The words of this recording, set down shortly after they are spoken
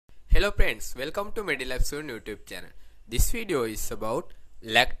Hello friends, welcome to MediLabSoon YouTube channel. This video is about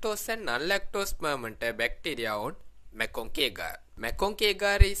lactose and non-lactose fermenter bacteria on MacConkey agar. MacConkey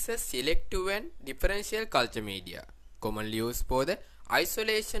agar is a selective and differential culture media, commonly used for the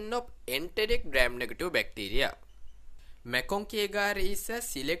isolation of enteric gram-negative bacteria. MacConkey agar is a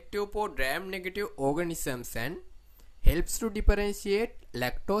selective for gram-negative organisms and helps to differentiate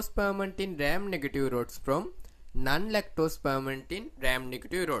lactose fermenting gram-negative rods from non-lactose fermenting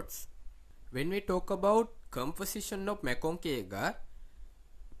gram-negative rods. When we talk about composition of MacConkey agar,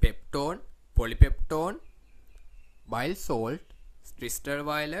 peptone, polypeptone, bile salt, crystal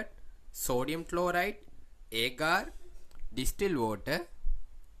violet, sodium chloride, agar, distilled water,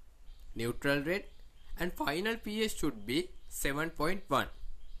 neutral red, and final pH should be 7.1.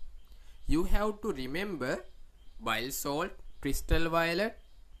 You have to remember bile salt, crystal violet,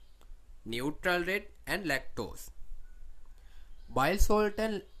 neutral red and lactose. Bile salt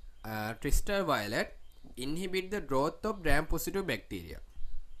and crystal violet inhibit the growth of gram-positive bacteria.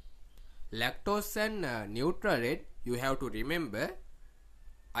 Lactose and neutral red, you have to remember.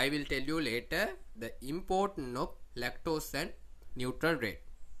 I will tell you later the importance of lactose and neutral red.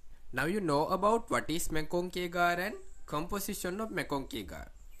 Now you know about what is MacConkey agar and composition of MacConkey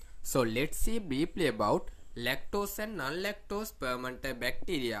agar. So let's see briefly about lactose and non-lactose fermenter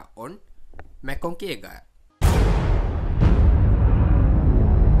bacteria on MacConkey agar.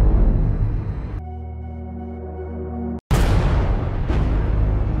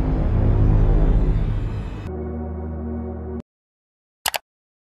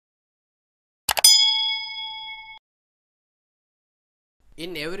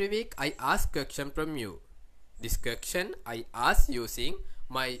 In every week I ask question from you. This question I ask using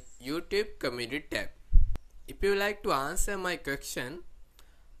my YouTube community tab. If you like to answer my question,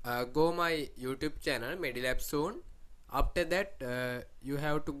 go my YouTube channel MediLabSoon. After that you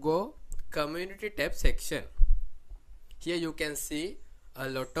have to go community tab section. Here you can see a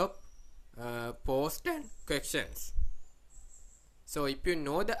lot of posts and questions. So if you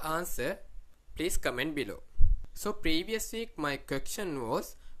know the answer, please comment below. So previous week my question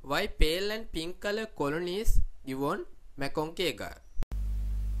was why pale and pink color colonies given MacConkey agar.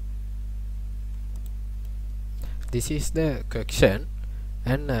 This is the question,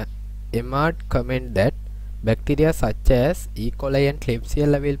 and Emad comment that bacteria such as E. coli and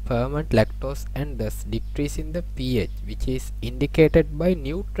Klebsiella will ferment lactose and thus decreasing the pH, which is indicated by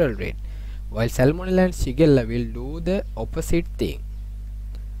neutral red, while Salmonella and Shigella will do the opposite thing.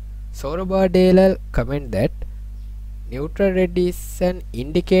 Sorobardella comment that neutral red is an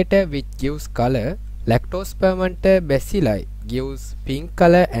indicator which gives color. Lactose fermenter bacilli gives pink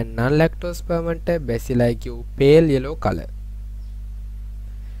color and non-lactose fermenter bacilli give pale yellow color.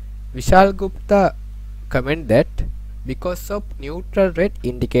 Vishal Gupta comment that because of neutral red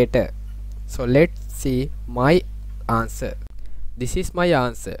indicator. So let's see my answer. This is my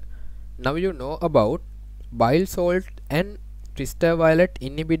answer. Now you know about bile salt and crystal violet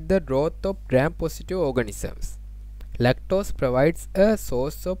inhibit the growth of gram-positive organisms. Lactose provides a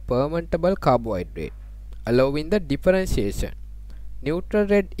source of fermentable carbohydrate, allowing the differentiation. Neutral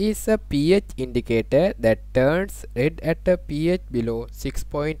red is a pH indicator that turns red at a pH below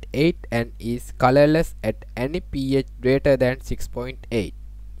 6.8 and is colorless at any pH greater than 6.8.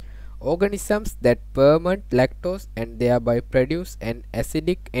 Organisms that ferment lactose and thereby produce an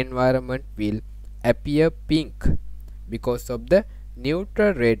acidic environment will appear pink because of the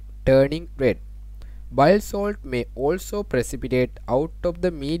neutral red turning red. Bile salt may also precipitate out of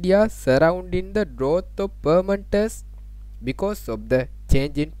the media surrounding the growth of fermenters because of the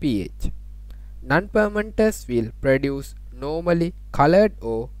change in pH. Non-fermenters will produce normally colored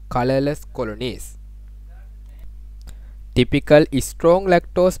or colorless colonies. Typical strong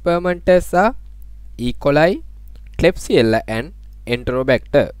lactose fermenters are E. coli, Klebsiella and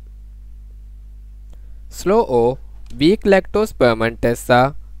Enterobacter. Slow or weak lactose fermenters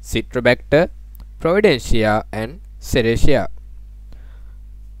are Citrobacter, Providencia and Serratia.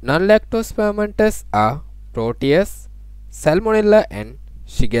 Non-lactose fermenters are Proteus, Salmonella and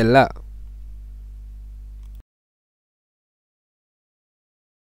Shigella.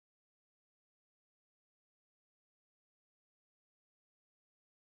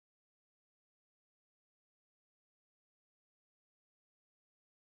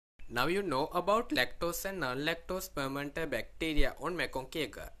 Now you know about lactose and non-lactose fermenter bacteria on MacConkey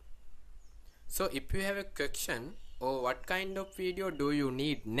agar. So if you have a question or what kind of video do you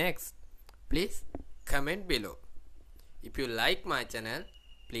need next, please comment below. If you like my channel,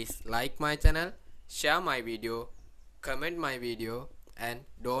 please like my channel, share my video, comment my video, and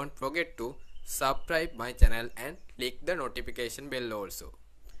don't forget to subscribe my channel and click the notification bell also.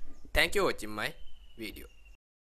 Thank you for watching my video.